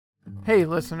Hey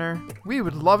listener, we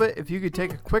would love it if you could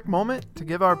take a quick moment to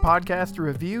give our podcast a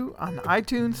review on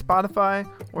iTunes, Spotify,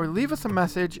 or leave us a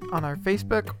message on our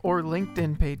Facebook or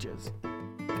LinkedIn pages.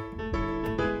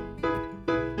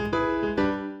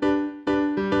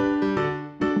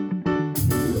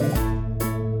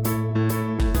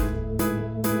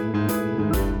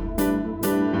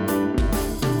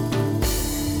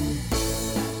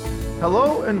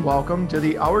 Hello and welcome to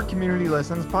the Our Community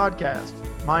Listens podcast.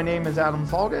 My name is Adam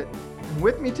Folgett, and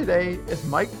with me today is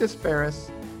Mike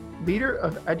Desparis, leader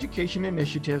of education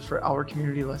initiatives for Our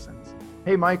Community Listens.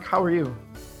 Hey Mike, how are you?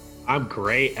 I'm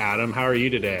great, Adam. How are you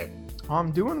today?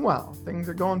 I'm doing well. Things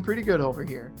are going pretty good over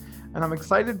here. And I'm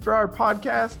excited for our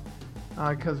podcast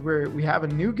because we have a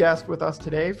new guest with us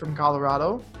today from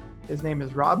Colorado. His name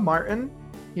is Rob Martin.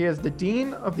 He is the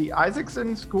Dean of the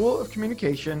Isaacson School of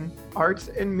Communication, Arts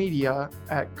and Media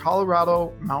at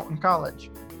Colorado Mountain College.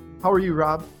 How are you,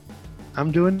 Rob?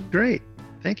 I'm doing great.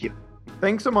 Thank you.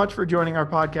 Thanks so much for joining our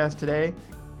podcast today.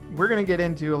 We're going to get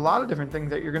into a lot of different things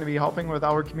that you're going to be helping with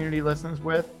Our Community Listens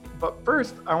with. But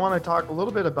first, I want to talk a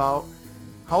little bit about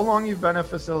how long you've been a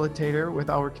facilitator with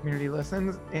Our Community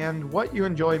Listens and what you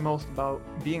enjoy most about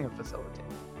being a facilitator.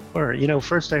 Sure.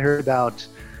 First I heard about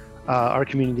Our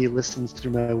Community Listens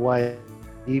through my wife.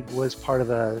 He was part of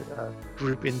a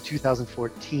group in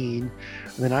 2014,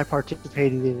 and then I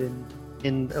participated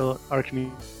in Our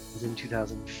Community in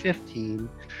 2015.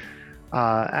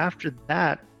 After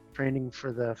that, training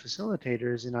for the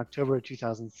facilitators in October of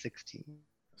 2016.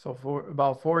 So for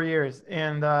about 4 years.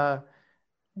 And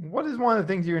what is one of the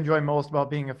things you enjoy most about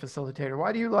being a facilitator?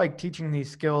 Why do you like teaching these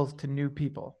skills to new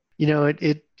people?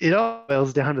 It all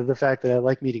boils down to the fact that I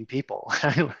like meeting people.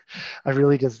 I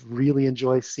really just really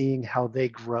enjoy seeing how they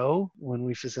grow when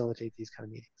we facilitate these kind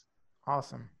of meetings.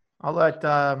 Awesome. I'll let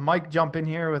Mike jump in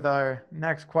here with our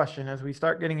next question as we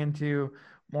start getting into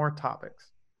more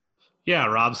topics. Yeah,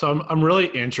 Rob. So I'm really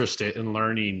interested in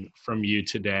learning from you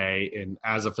today, and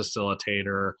as a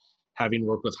facilitator, having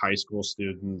worked with high school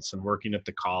students and working at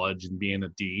the college and being a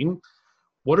dean,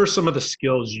 what are some of the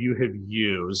skills you have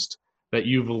used that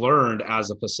you've learned as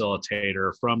a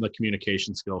facilitator from the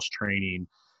communication skills training,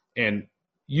 and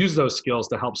use those skills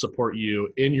to help support you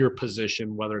in your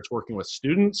position, whether it's working with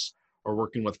students or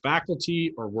working with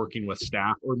faculty or working with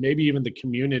staff, or maybe even the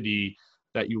community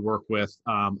that you work with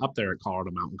up there at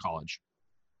Colorado Mountain College?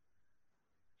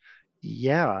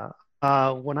 Yeah.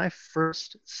 When I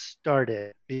first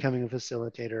started becoming a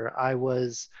facilitator, I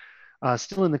was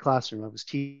still in the classroom. I was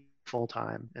teaching full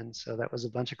time. And so that was a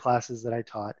bunch of classes that I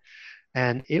taught.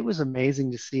 And it was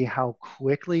amazing to see how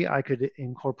quickly I could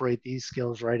incorporate these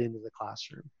skills right into the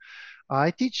classroom.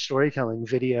 I teach storytelling,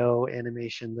 video,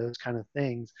 animation, those kind of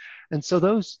things. And so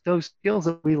those skills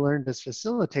that we learned as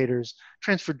facilitators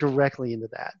transferred directly into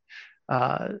that.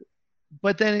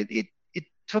 But then it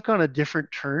took on a different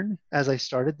turn as I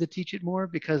started to teach it more,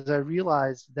 because I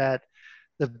realized that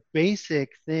the basic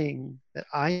thing that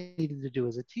I needed to do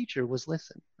as a teacher was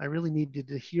listen. I really needed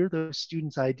to hear those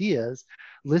students' ideas,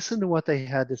 listen to what they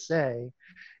had to say,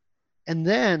 and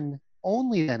then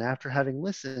only then, after having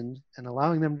listened and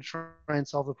allowing them to try and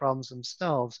solve the problems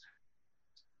themselves,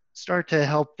 start to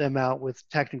help them out with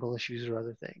technical issues or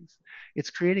other things. It's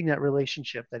creating that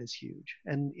relationship that is huge.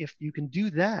 And if you can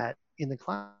do that in the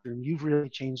classroom, you've really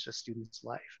changed a student's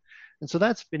life. And so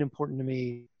that's been important to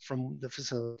me from the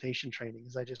facilitation training,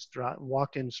 is I just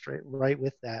walked in straight right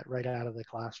with that right out of the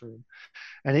classroom.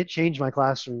 And it changed my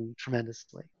classroom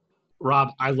tremendously. Rob,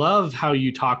 I love how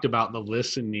you talked about the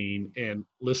listening and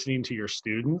listening to your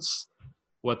students,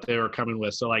 what they were coming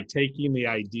with. So like taking the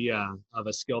idea of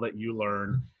a skill that you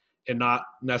learn and not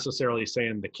necessarily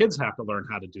saying the kids have to learn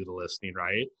how to do the listening,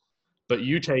 right? But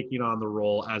you taking on the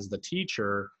role as the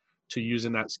teacher to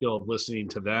using that skill of listening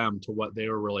to them, to what they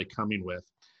were really coming with.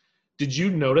 Did you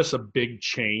notice a big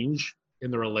change in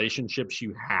the relationships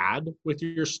you had with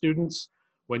your students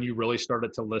when you really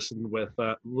started to listen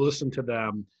to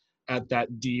them at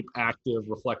that deep, active,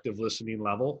 reflective listening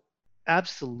level?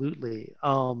 Absolutely.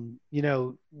 When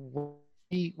you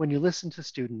listen to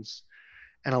students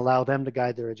and allow them to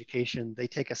guide their education, they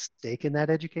take a stake in that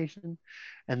education,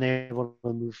 and they're able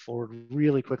to move forward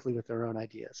really quickly with their own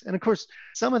ideas. And of course,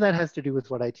 some of that has to do with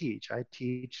what I teach. I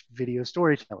teach video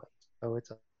storytelling. So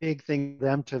it's a big thing for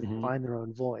them to find their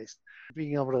own voice.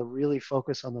 Being able to really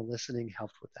focus on the listening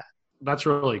helped with that. That's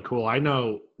really cool. I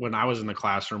know when I was in the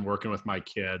classroom working with my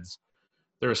kids,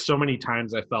 there are so many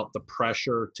times I felt the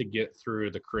pressure to get through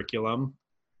the curriculum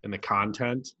and the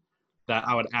content that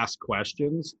I would ask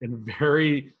questions, and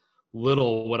very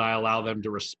little would I allow them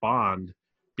to respond,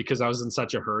 because I was in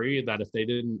such a hurry that if they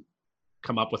didn't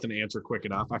come up with an answer quick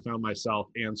enough. I found myself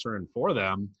answering for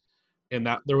them, and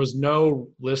that there was no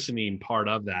listening part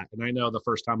of that. And I know the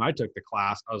first time I took the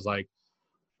class, I was like,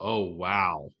 oh,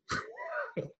 wow.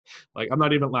 Like, I'm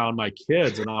not even allowing my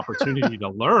kids an opportunity to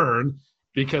learn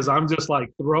because I'm just like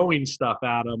throwing stuff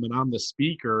at them and I'm the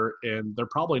speaker, and they're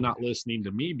probably not listening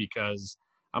to me because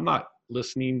I'm not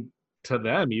listening to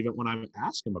them even when I'm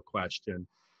asking them a question.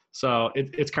 So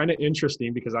it's kind of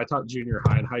interesting because I taught junior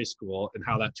high and high school and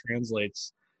how that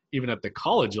translates even at the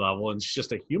college level. And it's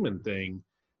just a human thing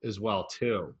as well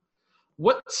too.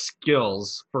 What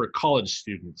skills for college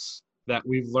students that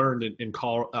we've learned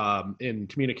in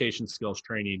communication skills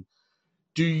training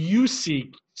do you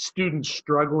see students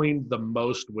struggling the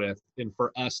most with, and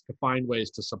for us to find ways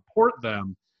to support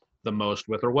them the most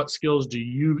with? Or what skills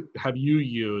have you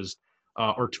used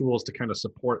or tools to kind of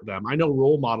support them? I know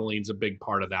role modeling is a big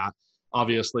part of that,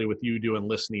 obviously, with you doing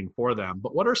listening for them.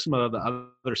 But what are some of the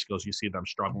other skills you see them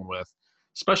struggling with,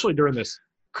 especially during this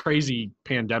crazy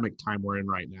pandemic time we're in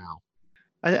right now?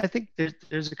 I think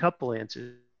there's a couple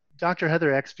answers. Dr. Heather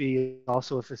Exby is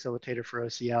also a facilitator for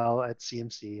OCL at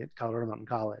CMC at Colorado Mountain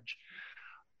College.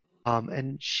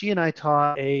 And she and I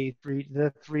taught the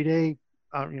 3-day,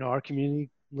 our community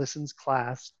listens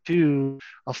class to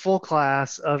a full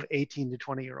class of 18 to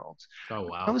 20-year-olds. Oh,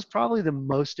 wow. That was probably the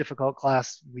most difficult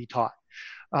class we taught.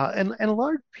 And a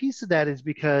large piece of that is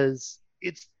because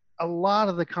a lot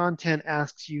of the content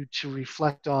asks you to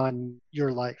reflect on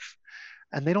your life,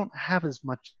 and they don't have as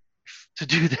much to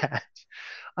do that.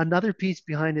 Another piece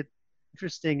behind it,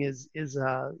 interesting, is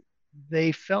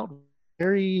they felt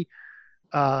very,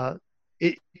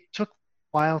 it took a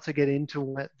while to get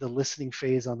into the listening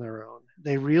phase on their own.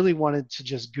 They really wanted to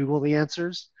just Google the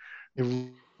answers. They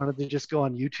wanted to just go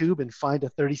on YouTube and find a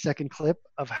 30-second clip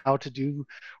of how to do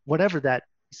whatever that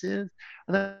piece is.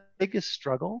 And the biggest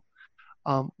struggle,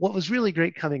 what was really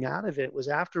great coming out of it was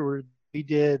afterward, we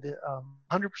did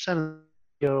 100% of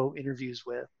the interviews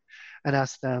with and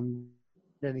asked them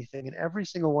anything, and every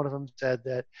single one of them said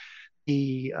that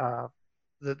the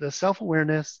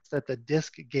self-awareness that the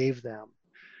disc gave them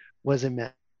was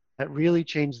immense. That really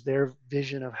changed their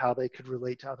vision of how they could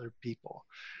relate to other people.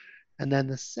 And then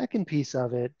the second piece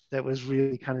of it that was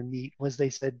really kind of neat was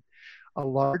they said a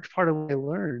large part of what I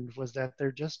learned was that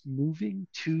they're just moving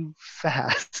too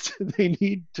fast. They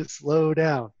need to slow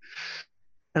down.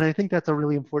 And I think that's a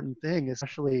really important thing,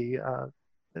 especially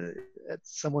at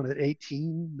someone at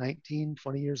 18, 19,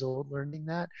 20 years old, learning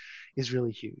that is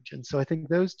really huge. And so I think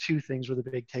those two things were the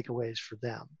big takeaways for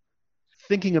them.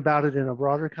 Thinking about it in a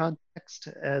broader context,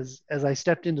 as I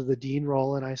stepped into the dean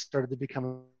role and I started to become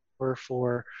a mentor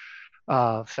for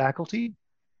faculty,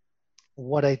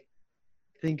 what I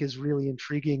think is really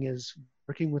intriguing is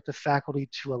working with the faculty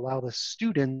to allow the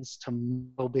students to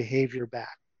model behavior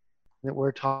back. That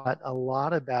we're taught a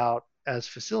lot about as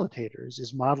facilitators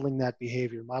is modeling that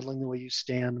behavior, modeling the way you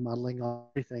stand, modeling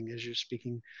everything as you're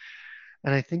speaking.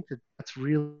 And I think that that's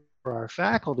really for our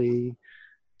faculty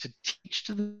to teach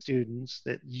to the students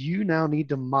that you now need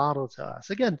to model to us.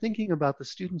 Again, thinking about the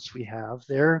students we have,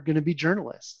 they're going to be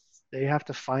journalists. They have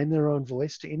to find their own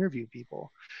voice to interview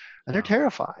people, and they're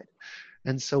terrified.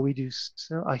 And so we do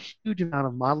a huge amount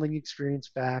of modeling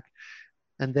experience back,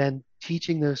 and then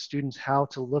teaching those students how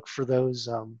to look for those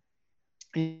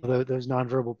those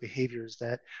nonverbal behaviors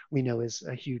that we know is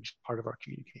a huge part of our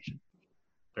communication.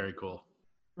 Very cool.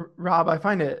 Rob, I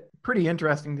find it pretty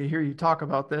interesting to hear you talk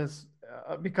about this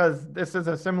because this is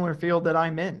a similar field that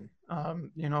I'm in.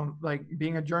 Like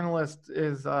being a journalist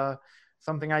is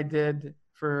something I did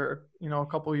for, a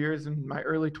couple of years in my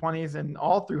early 20s and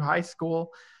all through high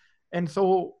school. And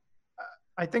so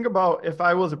I think about if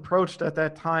I was approached at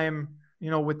that time,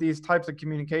 with these types of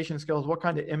communication skills, what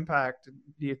kind of impact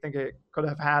do you think it could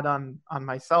have had on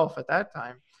myself at that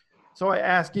time? So I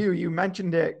ask you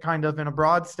mentioned it kind of in a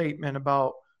broad statement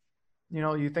about,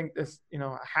 you think this,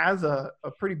 has a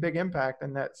pretty big impact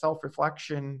and that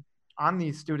self-reflection on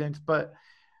these students, but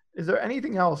is there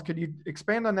anything else? Could you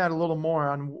expand on that a little more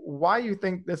on why you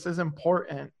think this is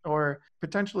important or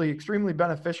potentially extremely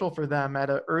beneficial for them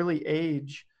at an early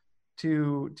age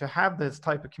to have this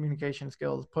type of communication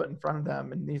skills put in front of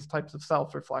them and these types of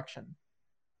self-reflection?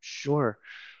 Sure.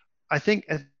 I think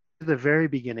at the very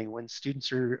beginning, when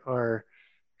students are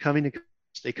coming to,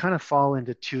 they kind of fall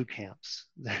into two camps.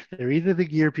 They're either the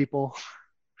gear people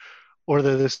or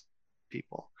they're the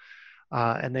people.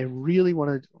 And they really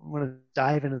want to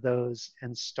dive into those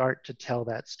and start to tell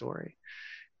that story.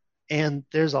 And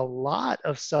there's a lot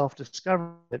of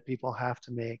self-discovery that people have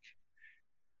to make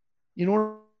in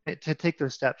order to take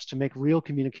those steps to make real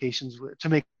communications, to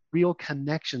make real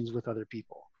connections with other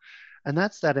people. And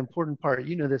that's that important part.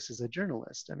 You know this as a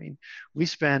journalist. I mean, we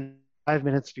spent 5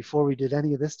 minutes before we did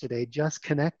any of this today just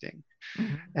connecting.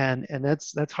 Mhm. And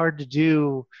that's hard to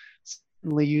do,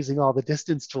 certainly using all the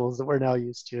distance tools that we're now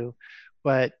used to.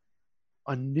 But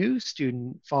a new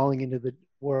student falling into the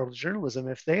world of journalism,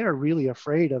 if they are really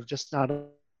afraid of just not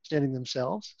understanding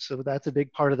themselves, so that's a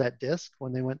big part of that disc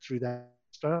when they went through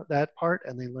that part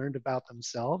and they learned about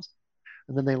themselves,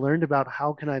 and then they learned about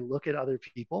how can I look at other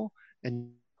people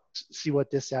and see what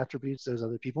disattributes those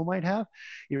other people might have.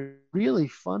 It really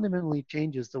fundamentally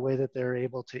changes the way that they're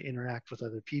able to interact with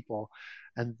other people.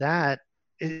 And that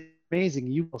is amazing.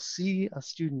 You will see a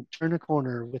student turn a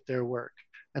corner with their work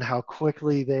and how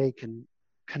quickly they can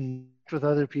connect with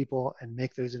other people and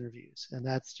make those interviews. And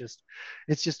it's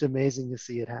just amazing to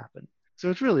see it happen. So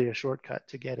it's really a shortcut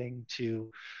to getting to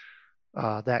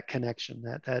that connection,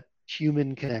 that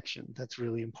human connection that's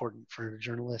really important for a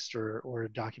journalist or a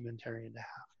documentarian to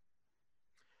have.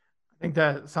 I think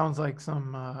that sounds like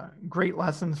some great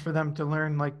lessons for them to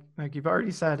learn, like you've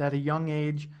already said, at a young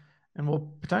age, and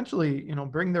will potentially,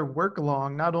 bring their work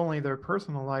along, not only their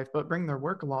personal life, but bring their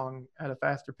work along at a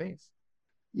faster pace.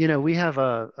 We have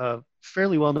a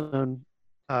fairly well-known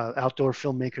outdoor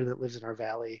filmmaker that lives in our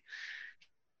valley.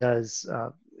 Does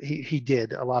he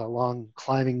did a lot of long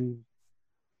climbing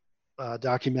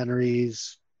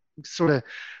documentaries, sort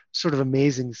of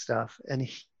amazing stuff. And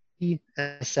he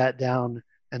sat down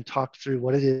and talked through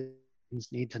what it is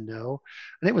students need to know,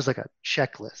 and it was like a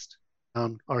checklist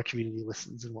on Our Community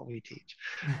Listens and what we teach.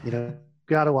 You've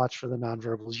got to watch for the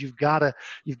nonverbals. You've got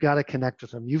to connect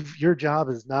with them. Your job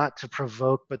is not to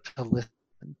provoke, but to listen.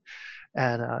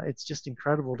 And it's just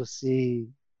incredible to see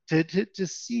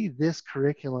see this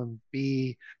curriculum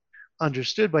be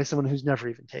understood by someone who's never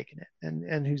even taken it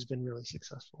and who's been really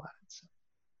successful at it.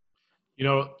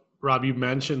 So. Rob, you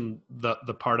mentioned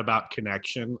the part about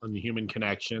connection and the human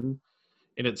connection.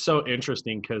 And it's so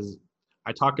interesting because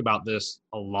I talk about this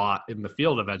a lot in the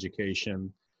field of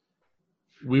education.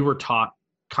 We were taught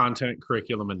content,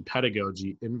 curriculum, and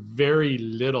pedagogy and very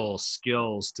little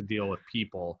skills to deal with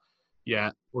people,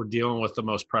 yet we're dealing with the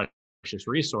most precious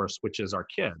resource, which is our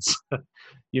kids.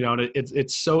 And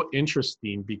it's so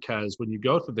interesting because when you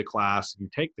go through the class and you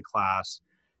take the class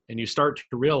and you start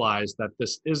to realize that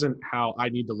this isn't how I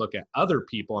need to look at other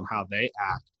people and how they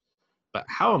act, but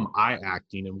how am I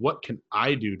acting and what can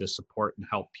I do to support and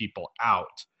help people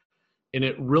out? And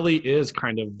it really is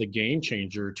kind of the game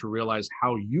changer to realize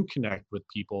how you connect with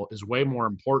people is way more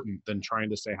important than trying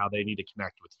to say how they need to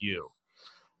connect with you.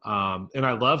 And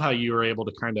I love how you were able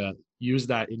to kind of use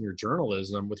that in your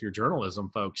journalism with your journalism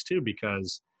folks too,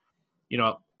 because,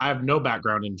 I have no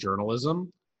background in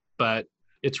journalism, but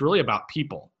it's really about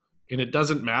people. And it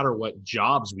doesn't matter what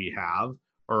jobs we have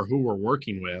or who we're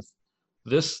working with.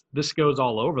 This goes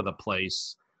all over the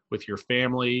place with your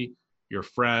family, your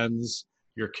friends,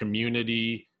 your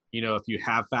community. If you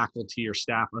have faculty or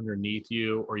staff underneath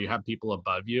you, or you have people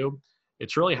above you,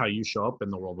 it's really how you show up in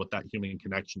the world with that human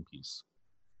connection piece.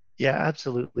 Yeah,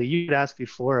 absolutely. You'd asked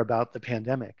before about the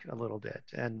pandemic a little bit,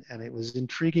 and it was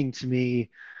intriguing to me.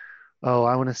 Oh,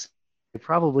 I want to say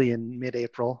probably in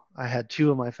mid-April, I had two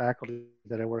of my faculty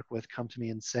that I work with come to me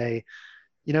and say,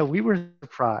 we were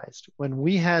surprised when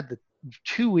we had the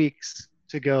 2 weeks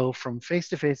to go from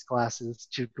face-to-face classes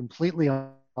to completely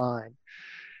online.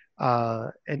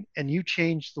 And you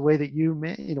changed the way that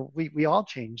we all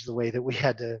changed the way that we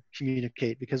had to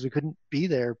communicate because we couldn't be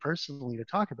there personally to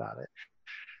talk about it.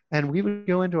 And we would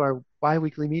go into our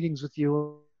bi-weekly meetings with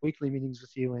you, weekly meetings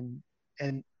with you,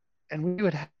 and we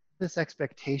would have this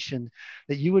expectation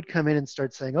that you would come in and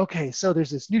start saying, okay, so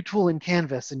there's this new tool in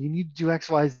Canvas and you need to do X,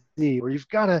 Y, Z, or you've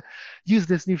got to use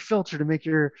this new filter to make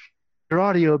your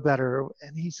audio better.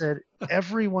 And he said,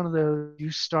 every one of those, you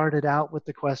started out with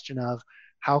the question of,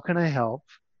 how can I help?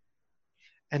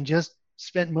 And just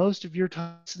spent most of your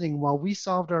time listening while we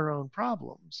solved our own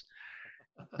problems.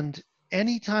 And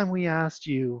anytime we asked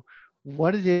you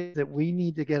what it is that we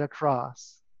need to get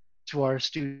across to our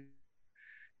students,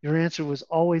 your answer was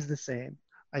always the same.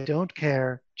 I don't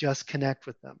care, just connect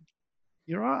with them.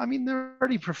 They're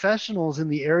already professionals in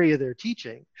the area they're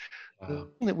teaching. The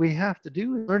thing that we have to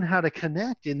do is learn how to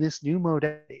connect in this new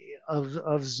modality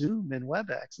of Zoom and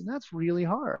WebEx, and that's really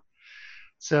hard.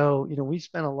 So, we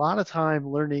spent a lot of time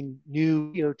learning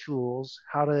new video tools,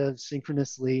 how to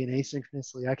synchronously and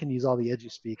asynchronously. I can use all the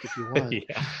EduSpeak if you want.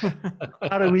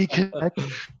 How do we connect?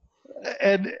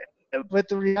 But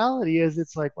the reality is,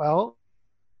 it's like, well,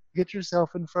 get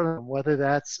yourself in front of them, whether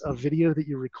that's a video that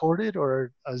you recorded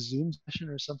or a Zoom session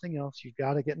or something else. You've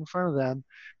got to get in front of them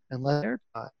and let their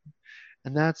time.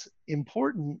 And that's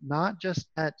important, not just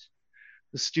at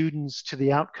the students to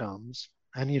the outcomes.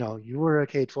 And, you were a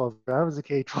K-12, I was a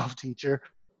K-12 teacher.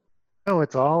 No,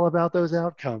 it's all about those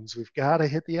outcomes. We've got to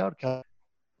hit the outcome.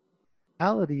 The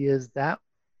reality is that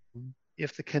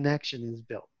if the connection is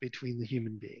built between the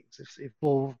human beings, if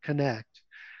we'll connect,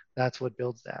 that's what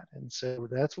builds that. And so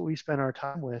that's what we spent our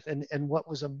time with. And what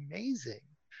was amazing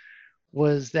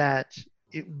was that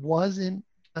it wasn't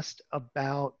just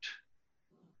about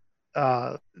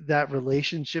that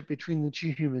relationship between the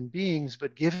two human beings,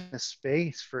 but giving a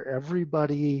space for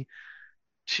everybody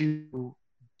to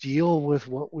deal with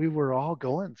what we were all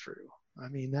going through. I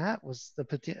mean, that was the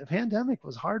pandemic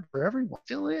was hard for everyone,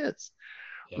 still is.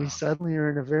 Yeah. We suddenly are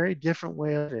in a very different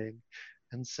way of living.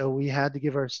 And so we had to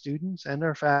give our students and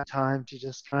our faculty time to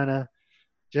just kind of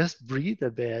just breathe a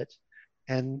bit,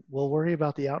 and we'll worry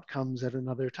about the outcomes at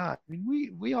another time. I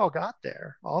mean, we all got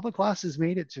there. All the classes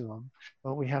made it to them,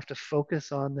 but we have to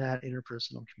focus on that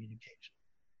interpersonal communication.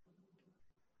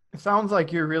 It sounds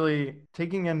like you're really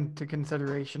taking into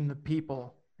consideration the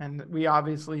people. And we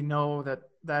obviously know that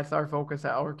that's our focus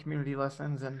at our community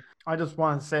lessons. And I just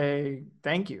want to say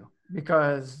thank you,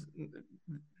 because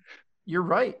you're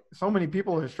right. So many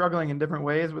people are struggling in different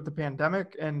ways with the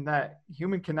pandemic, and that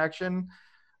human connection,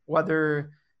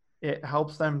 whether it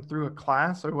helps them through a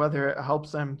class or whether it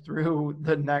helps them through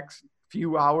the next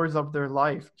few hours of their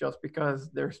life just because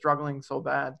they're struggling so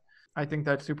bad. I think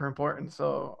that's super important.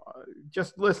 So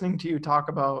just listening to you talk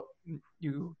about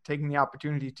you taking the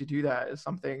opportunity to do that is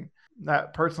something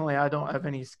that personally I don't have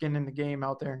any skin in the game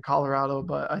out there in Colorado,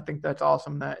 but I think that's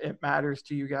awesome that it matters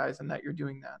to you guys and that you're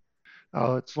doing that.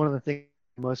 Oh, it's one of the things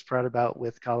I'm most proud about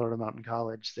with Colorado Mountain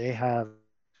College. They have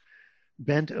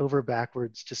bent over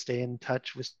backwards to stay in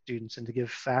touch with students and to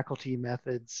give faculty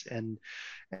methods and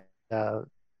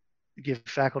give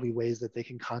faculty ways that they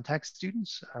can contact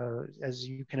students, as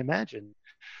you can imagine.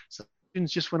 So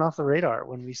students just went off the radar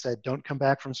when we said, don't come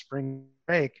back from spring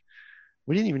break.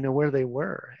 We didn't even know where they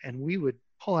were. And we would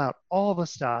pull out all the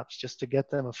stops just to get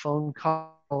them a phone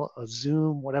call, a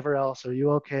Zoom, whatever else. Are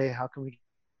you okay? How can we get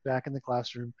back in the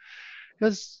classroom?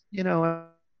 Because,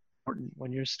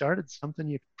 when you started something,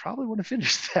 you probably want to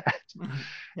finish that.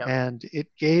 Yep. And it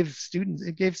gave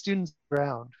students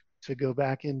ground to go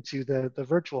back into the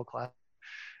virtual class.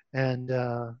 And,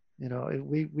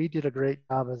 we did a great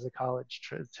job as a college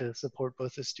to support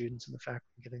both the students and the faculty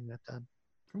getting that done.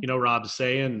 Rob,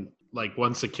 saying like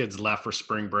once the kids left for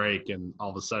spring break and all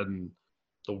of a sudden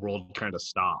the world kind of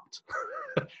stopped,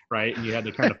 right? And you had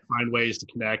to kind of find ways to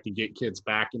connect and get kids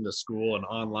back into school and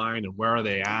online, and where are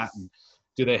they at and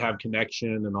do they have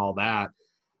connection and all that.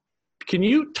 Can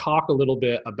you talk a little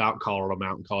bit about Colorado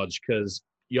Mountain College? Because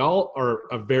y'all are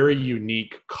a very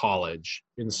unique college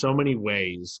in so many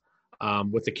ways,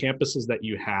 with the campuses that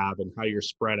you have and how you're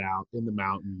spread out in the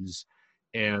mountains.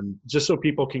 And just so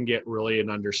people can get really an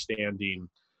understanding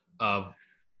of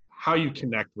how you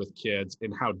connect with kids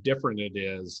and how different it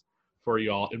is for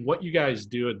y'all and what you guys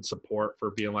do in support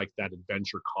for being like that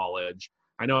adventure college.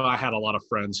 I know I had a lot of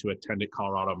friends who attended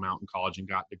Colorado Mountain College and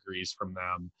got degrees from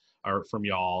them or from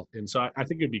y'all. And so I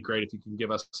think it'd be great if you can give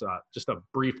us just a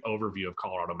brief overview of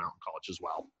Colorado Mountain College as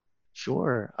well.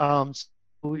 Sure.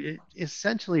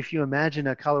 Essentially, if you imagine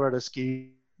a Colorado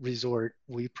ski resort,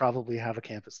 we probably have a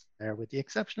campus there, with the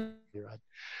exception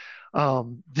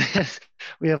of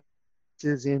we have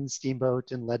places in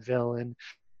Steamboat and Leadville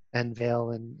and Vail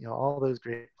and all those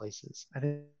great places. I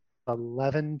think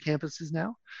 11 campuses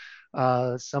now.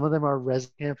 Some of them are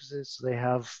resident campuses, so they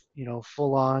have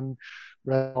full-on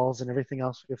res halls and everything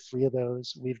else. We have 3 of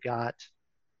those. We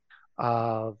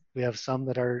have some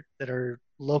that are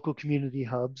local community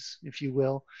hubs, if you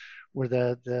will, where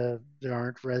there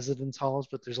aren't residence halls,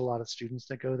 but there's a lot of students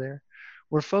that go there.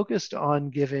 We're focused on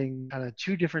giving kind of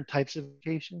 2 different types of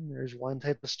education. There's one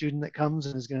type of student that comes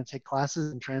and is going to take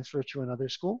classes and transfer to another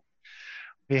school.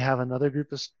 We have another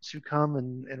group of students who come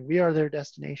and we are their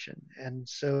destination. And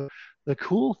so the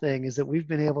cool thing is that we've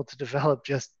been able to develop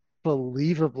just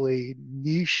believably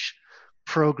niche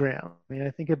program. I mean,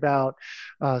 I think about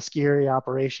ski area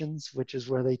operations, which is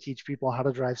where they teach people how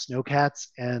to drive snowcats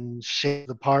and shape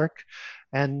the park.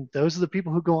 And those are the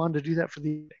people who go on to do that for the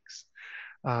Olympics.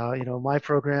 My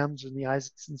programs in the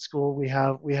Isaacson School, we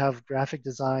have graphic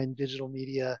design, digital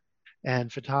media,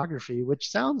 and photography, which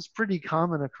sounds pretty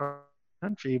common across the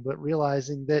country, but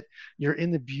realizing that you're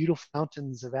in the beautiful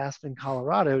mountains of Aspen,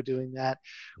 Colorado doing that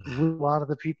with a lot of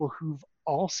the people who've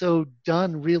also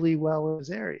done really well in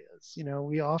those areas.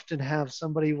 We often have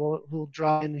somebody who'll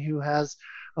draw in who has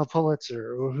a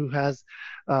Pulitzer or who has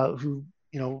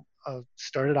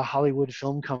started a Hollywood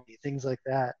film company, things like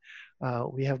that.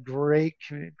 We have great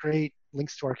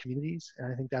links to our communities.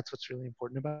 And I think that's what's really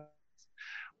important about it.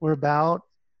 We're about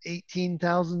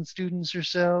 18,000 students or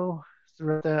so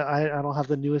throughout I don't have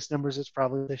the newest numbers. It's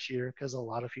probably this year because a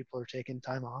lot of people are taking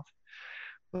time off.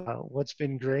 What's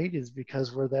been great is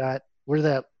because we're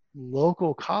that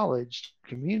local college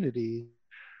community,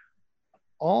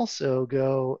 also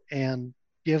go and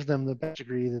give them the best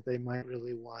degree that they might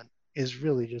really want is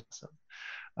really just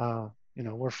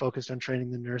we're focused on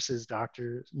training the nurses,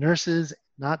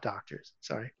 not doctors.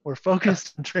 Sorry, we're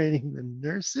focused on training the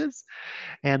nurses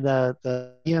and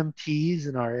the EMTs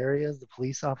in our areas, the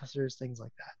police officers, things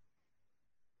like that.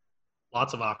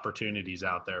 Lots of opportunities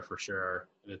out there for sure.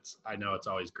 I know it's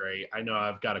always great. I know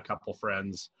I've got a couple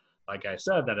friends, like I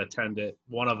said, that attend it.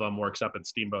 One of them works up at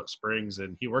Steamboat Springs,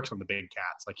 and he works on the big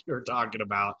cats, like you were talking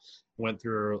about, went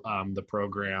through the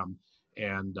program,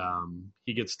 and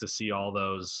he gets to see all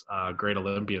those great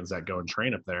Olympians that go and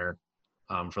train up there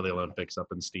for the Olympics up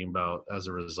in Steamboat as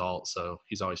a result. So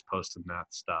he's always posting that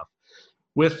stuff.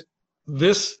 With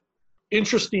this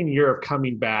interesting year of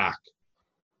coming back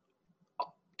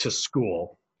to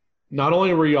school, not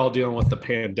only were you all dealing with the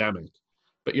pandemic,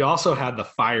 but you also had the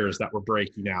fires that were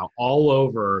breaking out all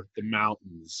over the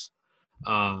mountains.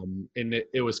 And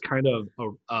it was kind of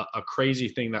a crazy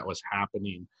thing that was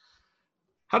happening.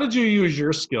 How did you use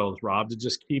your skills, Rob, to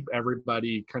just keep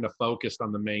everybody kind of focused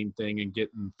on the main thing and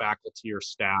getting faculty or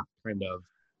staff kind of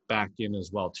back in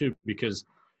as well, too? Because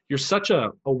you're such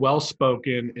a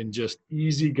well-spoken and just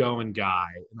easygoing guy,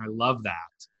 and I love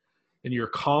that. And your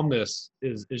calmness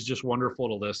is just wonderful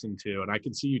to listen to. And I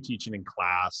can see you teaching in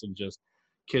class and just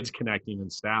kids connecting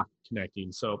and staff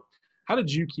connecting. So how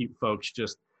did you keep folks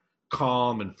just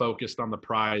calm and focused on the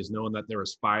prize, knowing that there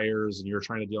was fires and you're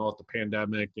trying to deal with the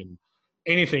pandemic and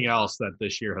anything else that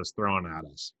this year has thrown at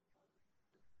us?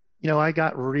 I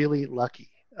got really lucky.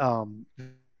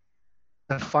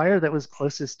 The fire that was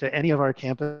closest to any of our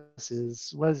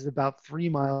campuses was about 3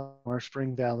 miles from our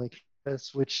Spring Valley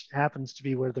campus, which happens to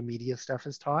be where the media stuff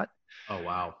is taught. Oh,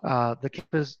 wow. The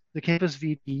campus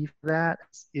VP for that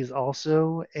is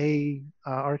also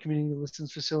our community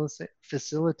listens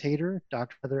facilitator,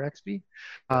 Dr. Heather Exby.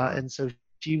 And so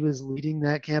she was leading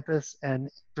that campus, and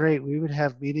great, we would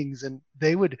have meetings, and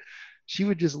she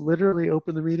would just literally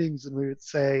open the meetings, and we would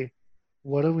say,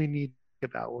 what do we need to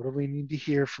think about? What do we need to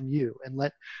hear from you? And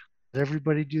let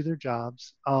everybody do their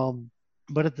jobs.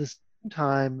 But at the same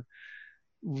time,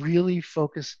 really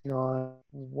focusing on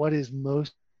what is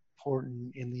most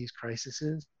important in these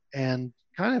crises and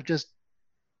kind of just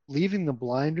leaving the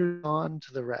blinders on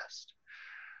to the rest,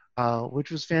 which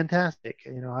was fantastic.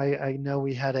 I know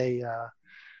we had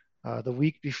the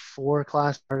week before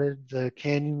class started, the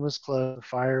canyon was closed, the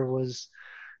fire was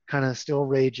kind of still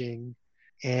raging,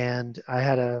 and I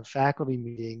had a faculty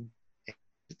meeting.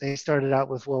 They started out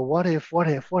with, well, what if?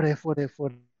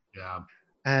 Yeah.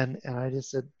 And I just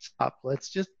said, stop, let's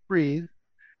just breathe.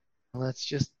 Let's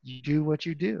just do what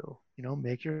you do.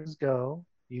 Make yours go.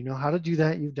 You know how to do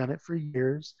that. You've done it for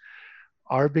years.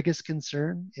 Our biggest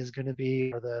concern is going to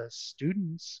be, are the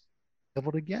students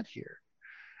able to get here?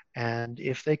 And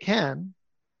if they can,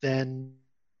 then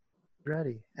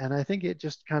ready. And I think it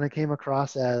just kind of came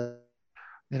across as,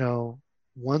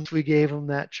 once we gave them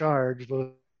that charge,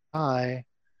 it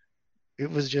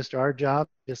was just our job,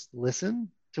 just listen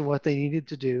to what they needed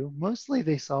to do. Mostly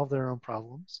they solved their own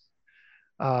problems.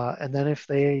 And then if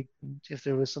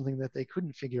there was something that they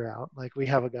couldn't figure out, like we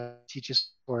have a guy who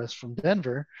teaches for us from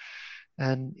Denver,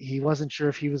 and he wasn't sure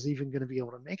if he was even going to be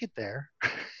able to make it there.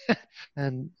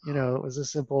 And, it was a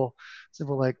simple,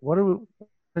 like, what are we going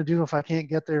to do if I can't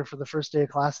get there for the first day of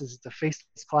classes? It's a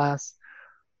face-to-face class.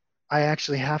 I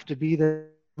actually have to be there.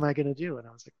 What am I going to do? And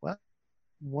I was like, well,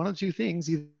 one of two things,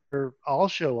 either I'll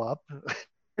show up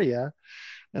and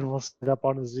we'll set up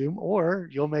on a Zoom, or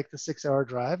you'll make the 6-hour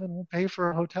drive and we'll pay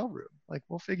for a hotel room. Like,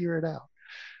 we'll figure it out.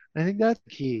 And I think that's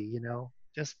key,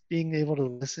 just being able to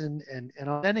listen and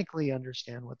authentically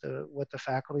understand what the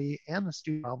faculty and the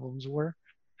student problems were,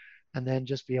 and then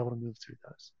just be able to move through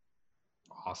those.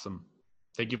 Awesome.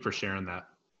 Thank you for sharing that.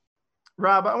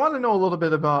 Rob, I want to know a little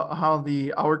bit about how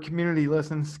our community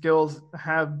listen skills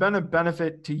have been a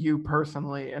benefit to you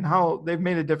personally and how they've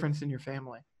made a difference in your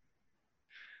family.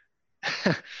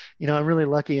 I'm really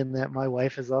lucky in that my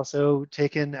wife has also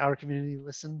taken our community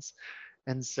listens.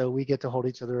 And so we get to hold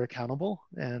each other accountable.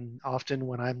 And often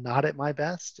when I'm not at my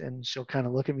best, and she'll kind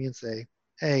of look at me and say,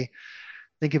 hey,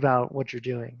 think about what you're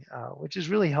doing, which is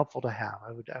really helpful to have.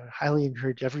 I would highly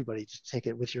encourage everybody to take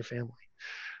it with your family.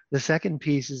 The second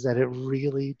piece is that it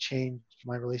really changed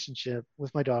my relationship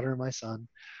with my daughter and my son,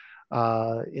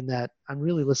 in that I'm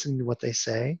really listening to what they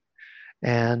say.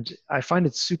 And I find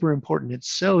it super important.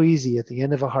 It's so easy at the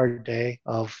end of a hard day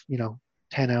of,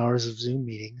 10 hours of Zoom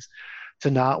meetings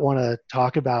to not want to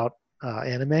talk about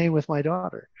anime with my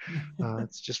daughter.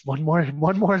 It's just one more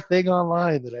thing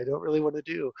online that I don't really want to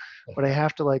do, but I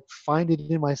have to like find it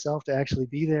in myself to actually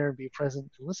be there and be present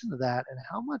to listen to that. And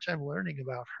how much I'm learning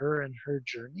about her and her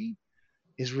journey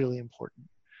is really important.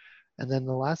 And then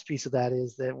the last piece of that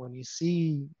is that when you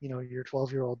see, your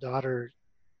 12-year-old daughter,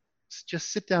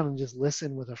 just sit down and just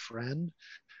listen with a friend,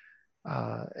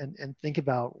 and think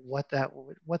about what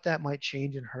that might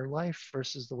change in her life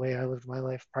versus the way I lived my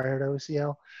life prior to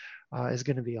OCL, is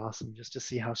going to be awesome, just to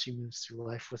see how she moves through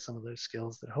life with some of those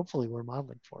skills that hopefully we're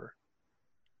modeling for her.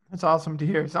 That's awesome to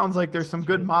hear. Sounds like there's some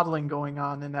good modeling going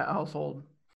on in that household.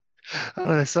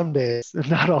 Some days,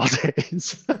 not all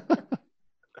days.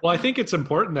 Well, I think it's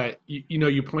important that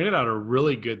you pointed out a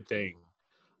really good thing,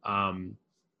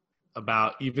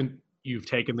 about even you've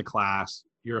taken the class,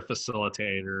 you're a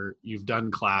facilitator, you've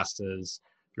done classes,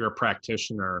 you're a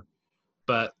practitioner,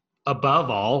 but above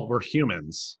all, we're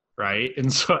humans, right?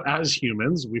 And so as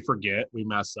humans, we forget, we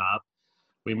mess up,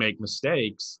 we make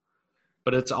mistakes,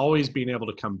 but it's always being able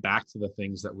to come back to the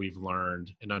things that we've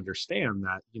learned and understand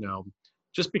that,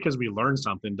 just because we learn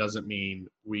something doesn't mean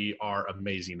we are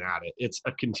amazing at it. It's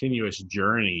a continuous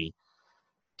journey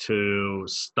to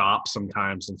stop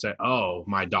sometimes and say, oh,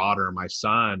 my daughter, my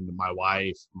son, my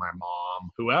wife, my mom,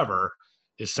 whoever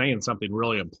is saying something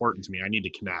really important to me. I need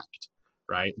to connect,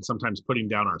 right? And sometimes putting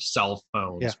down our cell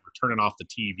phones, or turning off the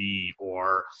TV,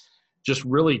 or just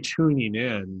really tuning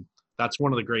in. That's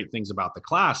one of the great things about the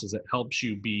class is it helps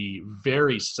you be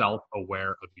very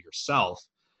self-aware of yourself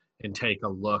and take a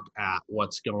look at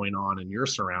what's going on in your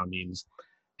surroundings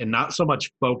and not so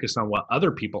much focus on what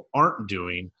other people aren't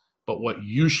doing, but what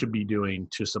you should be doing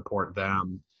to support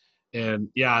them. And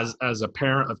yeah, as a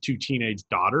parent of two teenage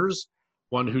daughters,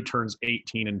 one who turns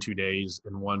 18 in 2 days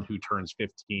and one who turns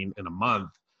 15 in a month,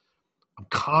 I'm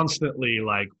constantly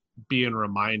like being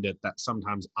reminded that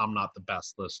sometimes I'm not the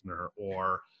best listener,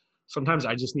 or sometimes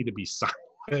I just need to be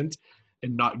silent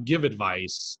and not give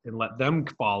advice and let them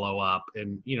follow up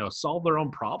and, solve their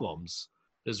own problems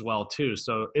as well too.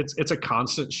 So it's a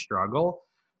constant struggle,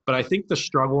 but I think the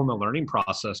struggle in the learning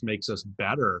process makes us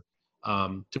better,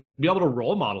 to be able to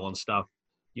role model and stuff,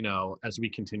 as we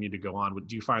continue to go on.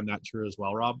 Do you find that true as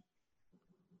well, Rob?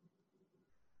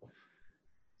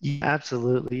 Yeah,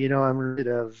 absolutely. I'm reminded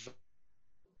of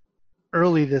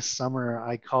early this summer,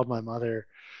 I called my mother,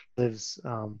 lives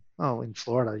in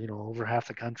Florida, over half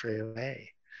the country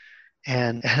away.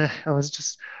 And I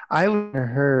was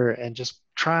her and just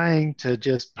trying to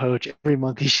just poach every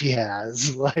monkey she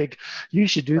has. Like, you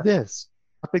should do this,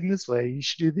 shopping this way, you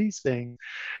should do these things.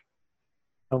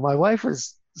 My wife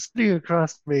was sitting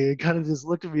across from me and kind of just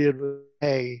looked at me and was,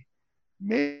 hey,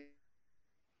 maybe.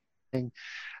 And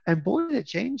boy, did it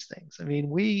change things. I mean,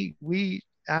 we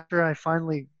after I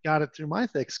finally got it through my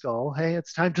thick skull, hey,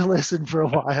 it's time to listen for a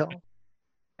while.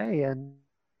 Hey, and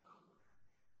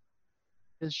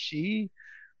she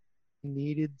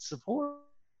needed support,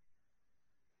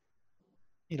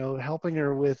 helping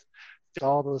her with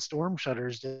all the storm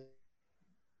shutters.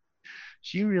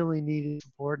 She really needed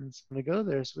support and someone to go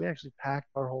there. So we actually packed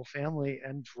our whole family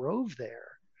and drove there.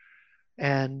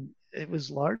 And it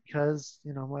was large because,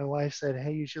 my wife said,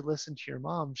 hey, you should listen to your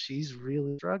mom. She's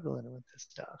really struggling with this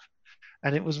stuff.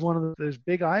 And it was one of those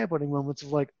big eye-opening moments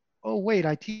of like, oh, wait,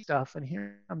 I teach stuff. And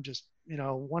here I'm just,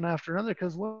 one after another,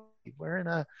 because we're in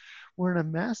a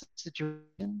massive situation.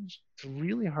 It's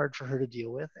really hard for her to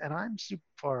deal with. And I'm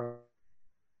super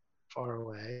far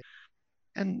away.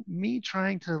 And me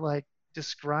trying to like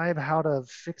describe how to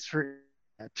fix her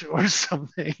or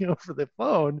something over the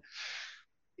phone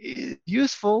is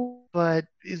useful, but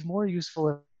is more useful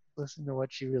if listening to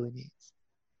what she really needs.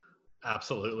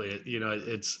 Absolutely.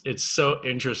 It's so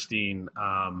interesting,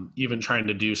 even trying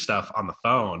to do stuff on the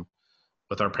phone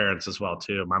with our parents as well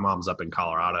too. My mom's up in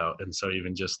Colorado, and so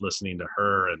even just listening to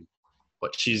her and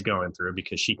what she's going through,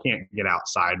 because she can't get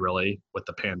outside really with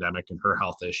the pandemic and her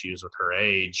health issues with her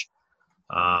age.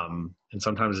 And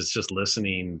sometimes it's just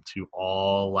listening to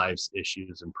all life's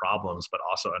issues and problems, but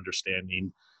also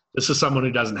understanding this is someone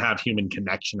who doesn't have human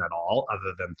connection at all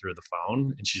other than through the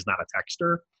phone, and she's not a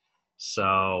texter.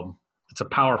 So it's a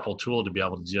powerful tool to be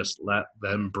able to just let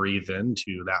them breathe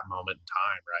into that moment in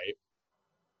time, right?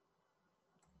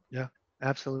 Yeah,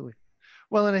 absolutely.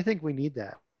 Well, and I think we need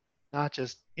that, not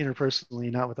just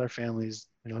interpersonally, not with our families,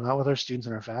 not with our students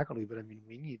and our faculty, but I mean,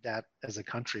 we need that as a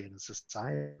country and a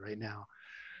society right now,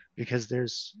 because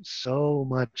there's so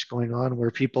much going on where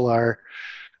people are,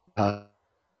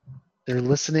 they're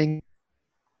listening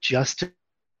just to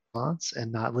response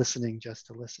and not listening just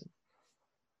to listen.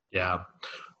 Yeah.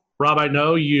 Rob, I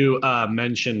know you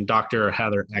mentioned Dr.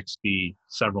 Heather Exby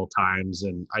several times,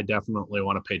 and I definitely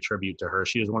want to pay tribute to her.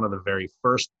 She was one of the very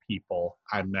first people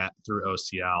I met through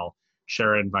OCL.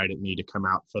 Shara invited me to come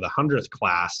out for the 100th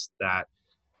class that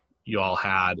you all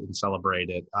had and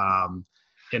celebrated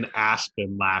in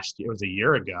Aspen last year. It was a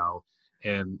year ago.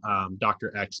 And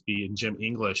Dr. Exby and Jim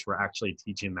English were actually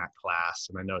teaching that class.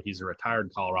 And I know he's a retired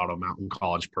Colorado Mountain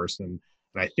College person.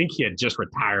 And I think he had just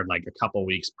retired like a couple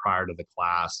weeks prior to the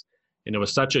class. And it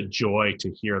was such a joy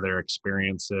to hear their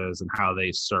experiences and how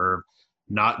they serve,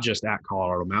 not just at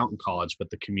Colorado Mountain College,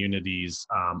 but the communities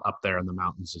up there in the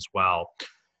mountains as well.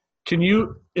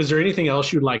 Is there anything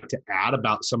else you'd like to add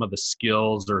about some of the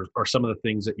skills or some of the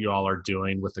things that you all are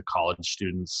doing with the college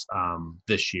students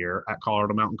this year at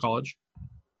Colorado Mountain College,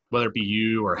 whether it be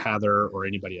you or Heather or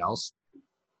anybody else?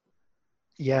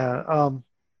 Yeah,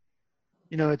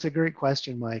 it's a great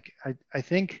question, Mike. I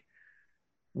think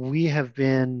we have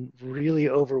been really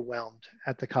overwhelmed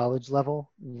at the college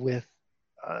level with,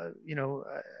 and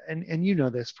you know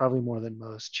this probably more than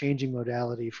most, changing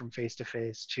modality from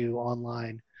face-to-face to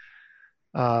online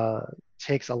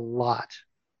takes a lot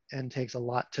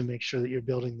to make sure that you're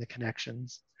building the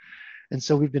connections. And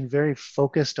so we've been very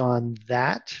focused on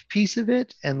that piece of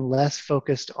it and less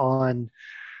focused on,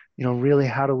 really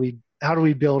how do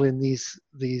we build in these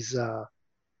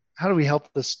how do we help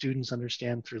the students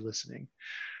understand through listening?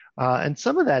 And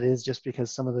some of that is just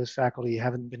because some of those faculty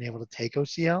haven't been able to take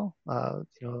OCL.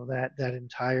 That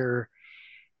entire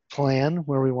plan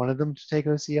where we wanted them to take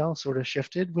OCL sort of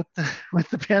shifted with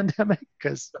the pandemic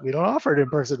because we don't offer it in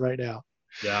person right now.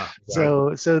 Yeah.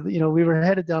 Exactly. So we were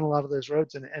headed down a lot of those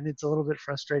roads, and it's a little bit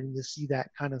frustrating to see that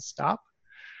kind of stop.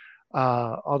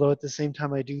 Although at the same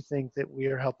time, I do think that we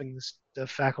are helping the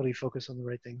faculty focus on the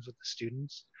right things with the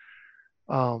students.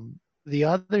 The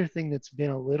other thing that's been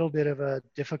a little bit of a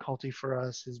difficulty for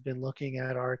us has been looking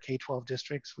at our K-12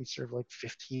 districts. We serve like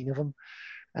 15 of them,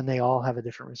 and they all have a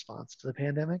different response to the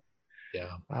pandemic.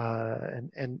 Yeah.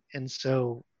 And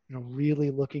so,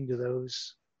 really looking to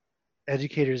those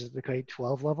educators at the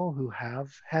K-12 level who have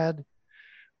had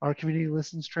our community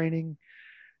listens training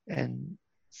and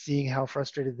seeing how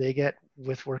frustrated they get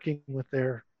with working with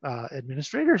their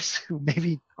administrators who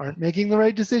maybe aren't making the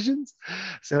right decisions.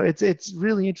 So it's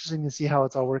really interesting to see how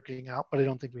it's all working out, but I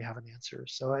don't think we have an answer.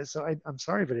 So I'm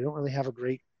sorry, but I don't really have a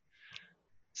great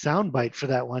soundbite for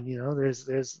that one.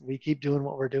 We keep doing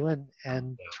what we're doing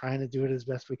and trying to do it as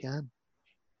best we can.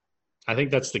 I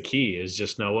think that's the key, is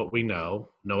just know what we know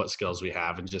what skills we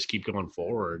have, and just keep going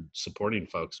forward, supporting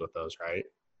folks with those, right?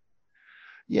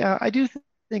 Yeah, I do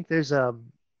think there's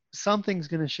something's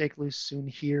going to shake loose soon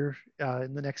here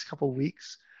in the next couple of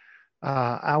weeks.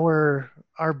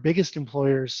 Our biggest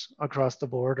employers across the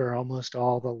board are almost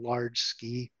all the large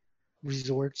ski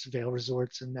resorts, Vail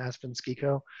Resorts and Aspen Ski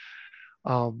Co.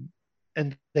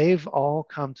 And they've all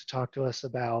come to talk to us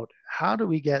about how do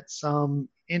we get some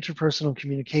interpersonal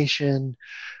communication,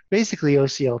 basically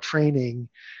OCL training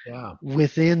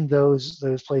within those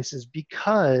places,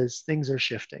 because things are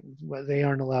shifting. They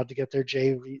aren't allowed to get their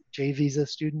J visa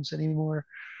students anymore.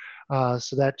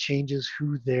 So that changes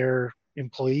who their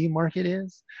employee market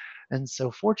is. And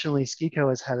so fortunately, SkiCo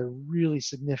has had a really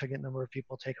significant number of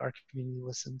people take our community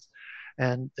listens.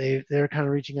 And they're kind of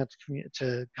reaching out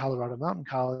to Colorado Mountain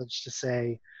College to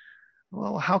say,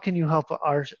 well, how can you help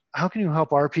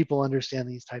our people understand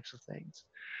these types of things?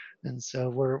 And so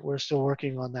we're still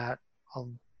working on that a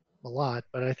lot,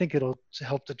 but I think it'll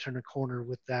help to turn a corner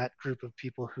with that group of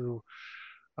people who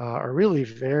are really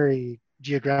very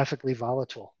geographically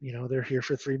volatile. They're here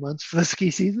for 3 months for the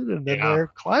ski season, and then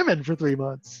they're climbing for 3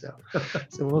 months.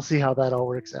 So we'll see how that all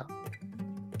works out.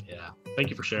 Yeah. Thank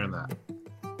you for sharing that.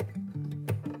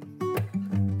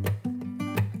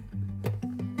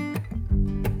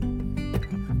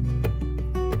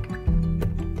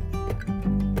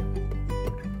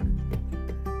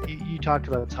 You talked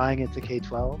about tying it to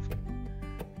K-12.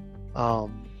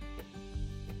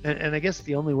 And I guess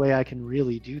the only way I can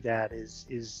really do that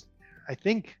is I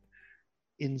think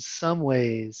in some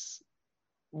ways,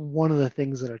 one of the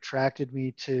things that attracted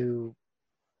me to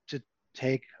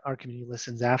take our community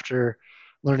listens after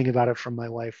learning about it from my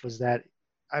wife was that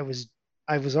I was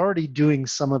already doing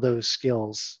some of those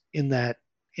skills in that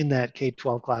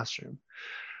K-12 classroom.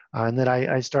 And that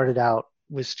I started out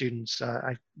with students.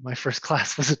 My first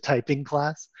class was a typing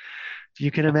class, if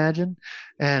you can imagine.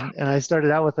 And I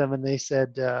started out with them, and they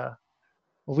said,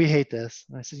 well, we hate this.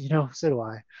 And I said, so do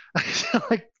I.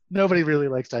 Like, nobody really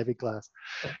likes typing class.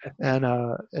 And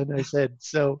I said,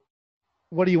 so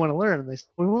what do you want to learn? And they said,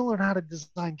 we want to learn how to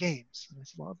design games. And I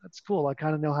said, well, that's cool. I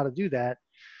kind of know how to do that.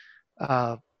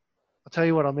 Uh, I'll tell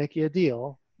you what, I'll make you a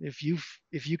deal. If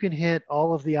you can hit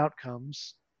all of the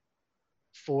outcomes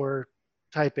for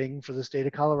typing for the state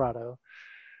of Colorado,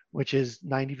 which is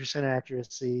 90%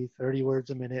 accuracy, 30 words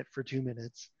a minute for 2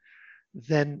 minutes,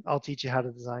 then I'll teach you how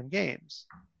to design games.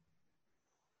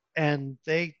 And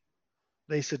they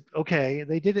said, okay.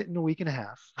 They did it in a week and a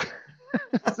half.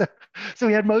 so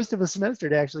we had most of a semester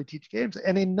to actually teach games.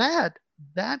 And in that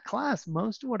class,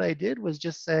 most of what I did was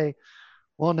just say,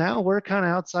 well, now we're kind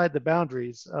of outside the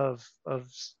boundaries of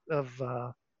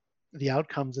the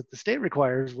outcomes that the state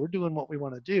requires. We're doing what we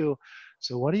want to do.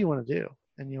 So what do you want to do?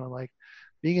 And, like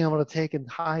being able to take and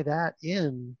tie that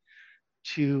in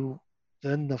to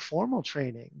then the formal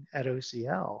training at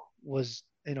OCL was,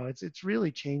 it's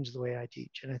really changed the way I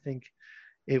teach. And I think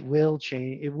it would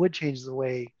change the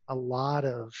way a lot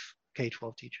of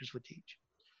K-12 teachers would teach.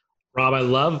 Rob, I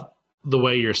love the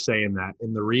way you're saying that.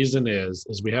 And the reason is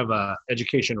we have a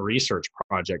education research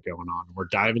project going on. We're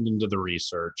diving into the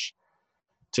research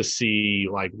to see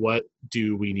like, what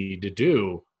do we need to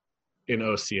do in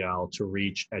OCL to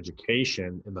reach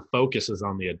education? And the focus is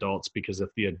on the adults, because if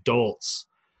the adults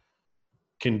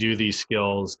can do these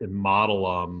skills and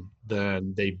model them,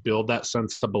 then they build that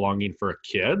sense of belonging for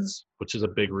kids, which is a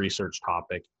big research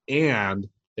topic. And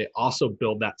they also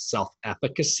build that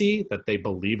self-efficacy that they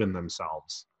believe in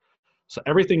themselves. So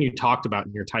everything you talked about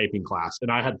in your typing class,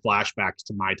 and I had flashbacks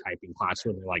to my typing class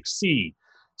where they're like C,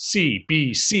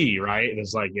 B, C, right? And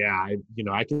it's like, yeah,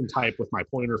 I can type with my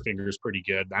pointer fingers pretty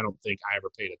good. I don't think I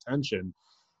ever paid attention.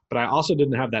 But I also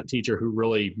didn't have that teacher who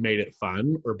really made it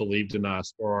fun or believed in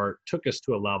us or took us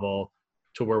to a level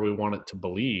to where we wanted to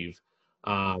believe.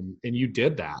 And you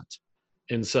did that.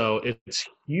 And so it's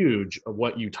huge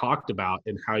what you talked about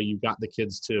and how you got the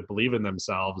kids to believe in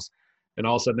themselves. And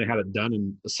all of a sudden they had it done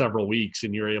in several weeks,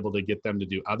 and you're able to get them to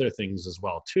do other things as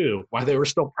well too, while they were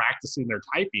still practicing their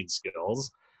typing skills.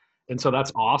 And so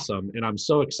that's awesome. And I'm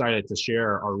so excited to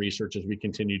share our research as we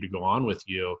continue to go on with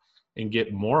you and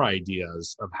get more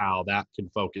ideas of how that can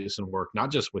focus and work, not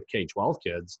just with K-12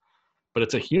 kids, but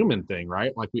it's a human thing,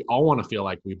 right? Like we all want to feel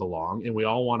like we belong, and we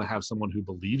all want to have someone who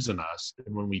believes in us.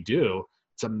 And when we do,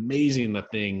 it's amazing the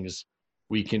things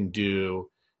we can do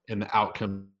and the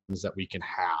outcomes that we can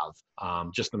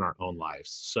have just in our own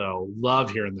lives. So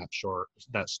love hearing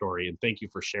that story. And thank you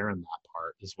for sharing that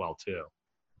part as well too.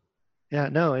 Yeah,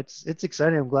 no, it's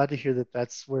exciting. I'm glad to hear that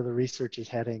that's where the research is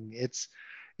heading. It's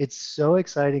so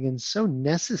exciting and so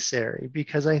necessary,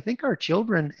 because I think our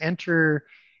children enter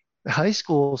high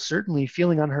school certainly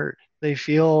feeling unheard. They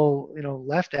feel,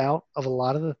 left out of a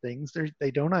lot of the things.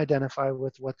 They don't identify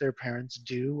with what their parents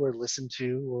do or listen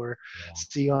to or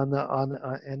see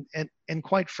and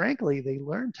quite frankly, they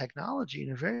learn technology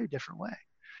in a very different way.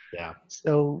 Yeah.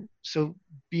 So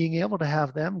being able to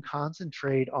have them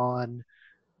concentrate on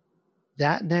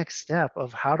that next step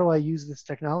of how do I use this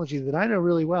technology that I know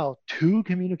really well to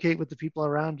communicate with the people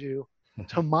around you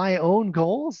to my own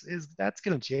goals, that's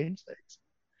going to change things.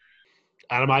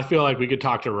 Adam, I feel like we could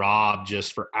talk to Rob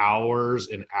just for hours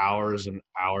and hours and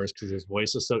hours, because his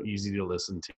voice is so easy to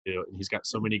listen to, and he's got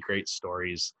so many great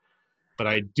stories. But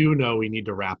I do know we need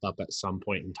to wrap up at some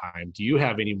point in time. Do you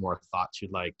have any more thoughts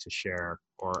you'd like to share,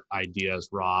 or ideas,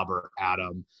 Rob or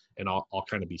Adam? And I'll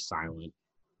kind of be silent.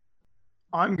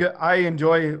 I'm good. I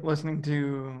enjoy listening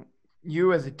to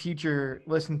you as a teacher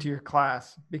listen to your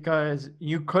class, because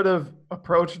you could have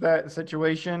approached that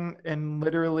situation and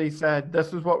literally said,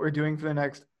 this is what we're doing for the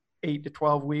next 8 to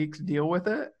 12 weeks, deal with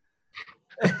it.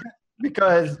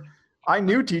 Because I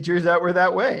knew teachers that were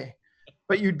that way,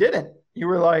 but you didn't. You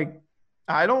were like,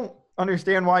 I don't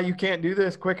understand why you can't do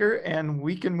this quicker, and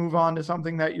we can move on to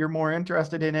something that you're more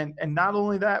interested in. And not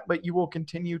only that, but you will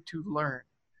continue to learn.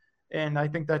 And I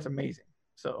think that's amazing.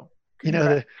 So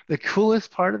the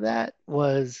coolest part of that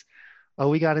was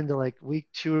we got into like week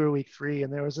 2 or week 3,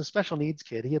 and there was a special needs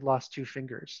kid. He had lost 2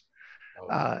 fingers.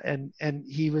 And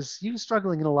he was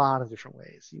struggling in a lot of different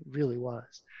ways. He really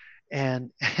was.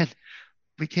 And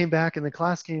we came back, and the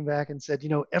class came back and said,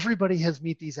 everybody has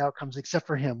met these outcomes except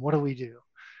for him. What do we do?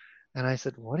 And I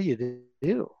said, what do you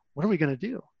do? What are we going to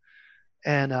do?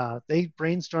 And they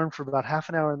brainstormed for about half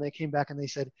an hour, and they came back and they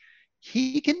said,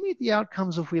 he can meet the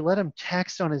outcomes if we let him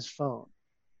text on his phone.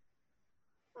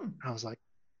 I was like,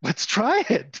 let's try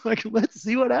it. Like, let's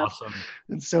see what happens. Awesome.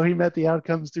 And so he met the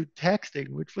outcomes through texting,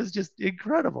 which was just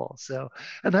incredible. So,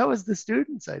 and that was the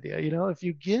students' idea. If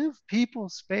you give people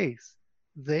space,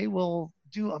 they will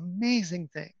do amazing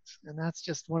things. And that's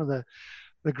just one of the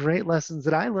great lessons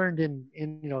that I learned in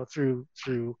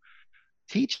through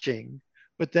teaching,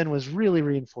 but then was really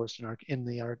reinforced in our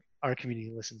community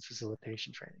listens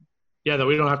facilitation training. Yeah, that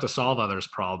we don't have to solve others'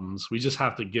 problems. We just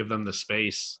have to give them the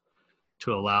space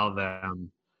to allow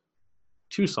them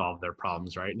to solve their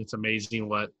problems, right? And it's amazing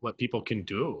what people can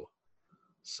do.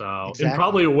 So, Exactly. And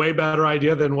probably a way better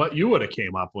idea than what you would have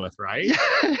came up with, right?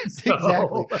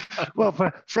 Exactly.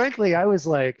 Well, frankly, I was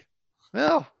like,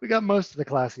 well, we got most of the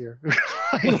class here.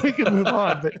 We can move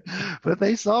on. But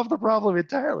they solved the problem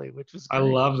entirely, which was great. I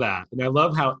love that. And I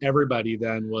love how everybody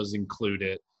then was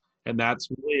included. And that's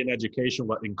really in education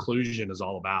what inclusion is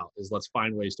all about, is let's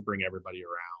find ways to bring everybody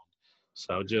around.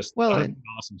 So just an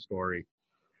awesome story.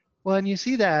 Well, and you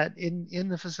see that in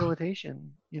the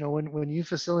facilitation. When you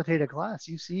facilitate a class,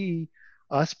 you see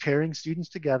us pairing students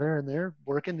together, and they're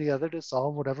working together to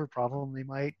solve whatever problem they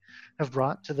might have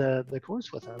brought to the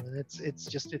course with them. And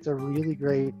it's a really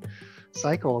great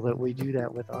cycle that we do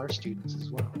that with our students as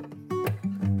well.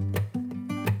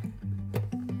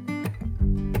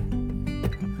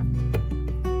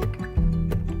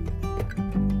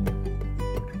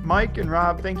 Mike and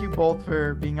Rob, thank you both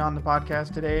for being on the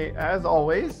podcast today. As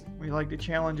always, we like to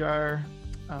challenge our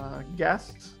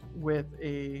guests with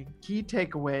a key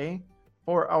takeaway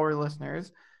for our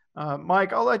listeners.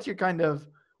 Mike, I'll let you kind of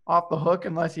off the hook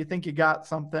unless you think you got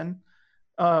something.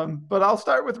 But I'll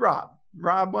start with Rob.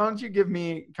 Rob, why don't you give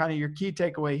me kind of your key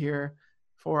takeaway here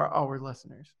for our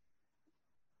listeners?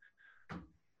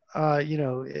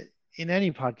 In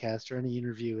any podcast or any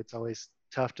interview, it's always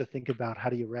tough to think about how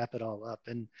do you wrap it all up.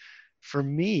 And for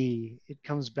me, it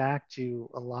comes back to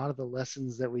a lot of the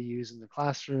lessons that we use in the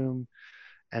classroom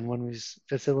and when we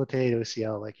facilitate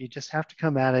OCL. Like, you just have to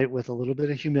come at it with a little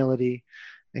bit of humility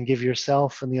and give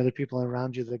yourself and the other people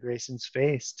around you the grace and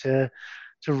space to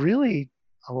really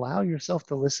allow yourself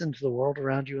to listen to the world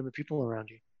around you and the people around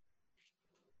you.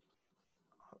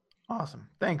 Awesome.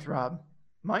 Thanks, Rob.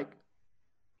 Mike?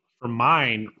 For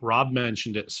mine, Rob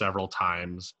mentioned it several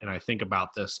times, and I think about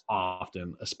this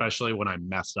often, especially when I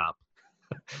mess up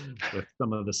with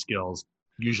some of the skills,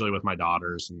 usually with my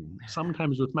daughters and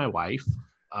sometimes with my wife,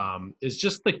 is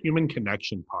just the human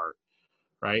connection part,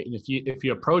 right? And if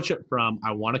you approach it from,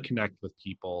 I want to connect with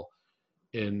people,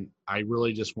 and I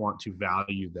really just want to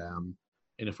value them,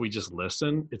 and if we just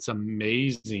listen, it's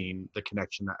amazing the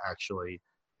connection that actually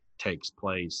takes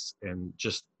place, and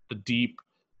just the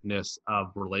deepness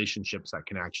of relationships that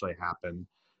can actually happen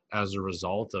as a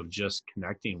result of just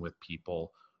connecting with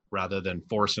people rather than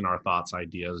forcing our thoughts,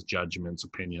 ideas, judgments,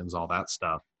 opinions, all that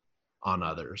stuff on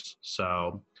others.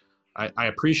 So I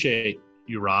appreciate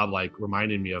you, Rob, like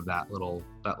reminding me of that little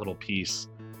piece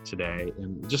today,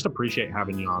 and just appreciate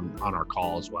having you on our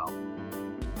call as well.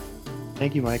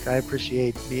 Thank you, Mike. I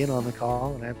appreciate being on the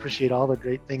call, and I appreciate all the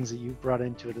great things that you've brought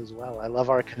into it as well. I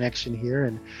love our connection here,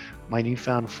 and my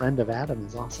newfound friend of Adam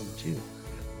is awesome too.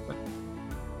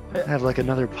 I have like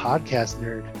another podcast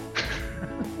nerd.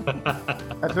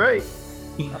 That's right.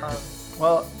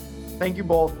 Well, thank you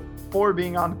both for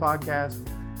being on the podcast.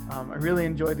 I really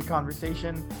enjoyed the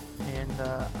conversation, and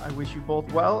I wish you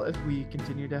both well as we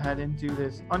continue to head into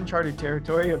this uncharted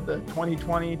territory of the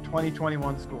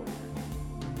 2020-2021 school year.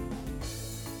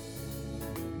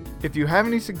 If you have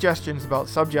any suggestions about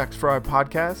subjects for our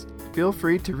podcast, feel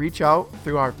free to reach out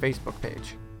through our Facebook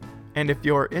page. And if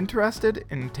you're interested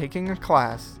in taking a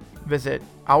class, visit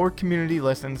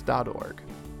ourcommunitylistens.org.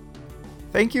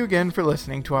 Thank you again for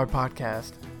listening to our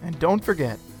podcast, and don't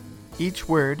forget, each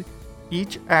word,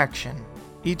 each action,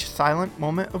 each silent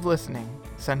moment of listening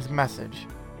sends a message.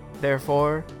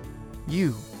 Therefore,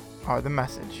 you are the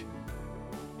message.